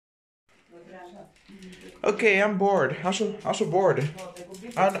Okay, I'm bored. I'm so bored.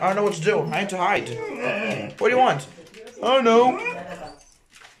 I don't know what to do. I need to hide. What do you want? I don't know.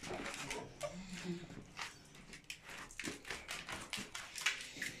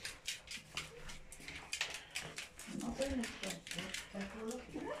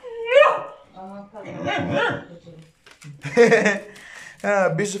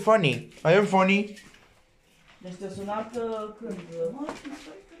 Be so funny. I am funny. Deci te sunat când?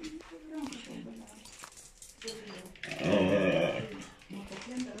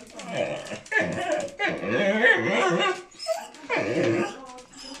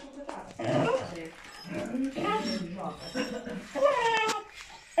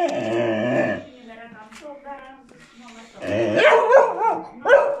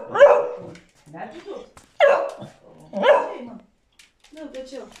 Nu, de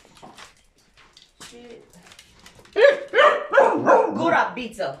ce? Gura,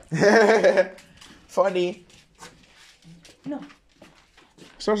 biță! Funny. No.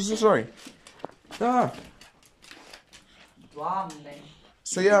 Sorry. Ah. Doamne.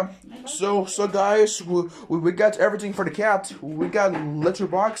 So yeah, so guys, we got everything for the cat. We got litter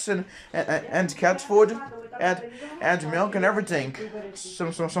box and cat food and milk and everything.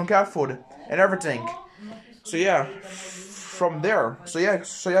 Some cat food and everything. So yeah, from there. So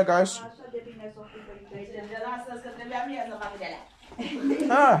yeah, guys.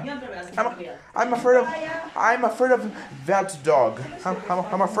 I'm afraid of that dog.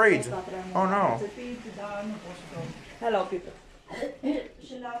 I'm afraid. Oh no. Hello, people.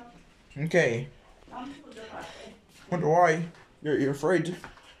 Okay. Wonder why you're afraid?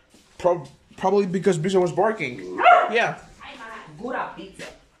 Probably because Bisa was barking. Yeah. Gura, pizza.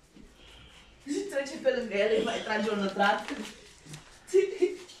 Și trece pe lângă el, îi mai trage un lătrat.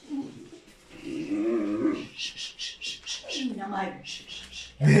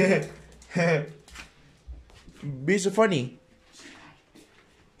 Bisa funny.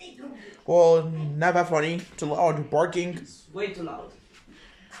 Well, not that funny. Too loud, barking. Way too loud.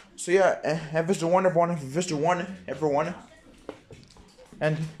 So yeah, have Vista 1, everyone.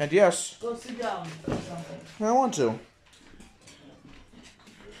 And yes. Go sit down or something. I want to.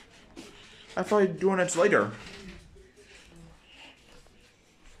 I thought I'd doing it later.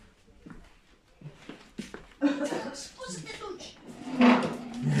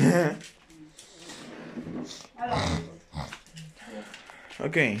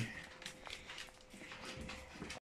 Okay.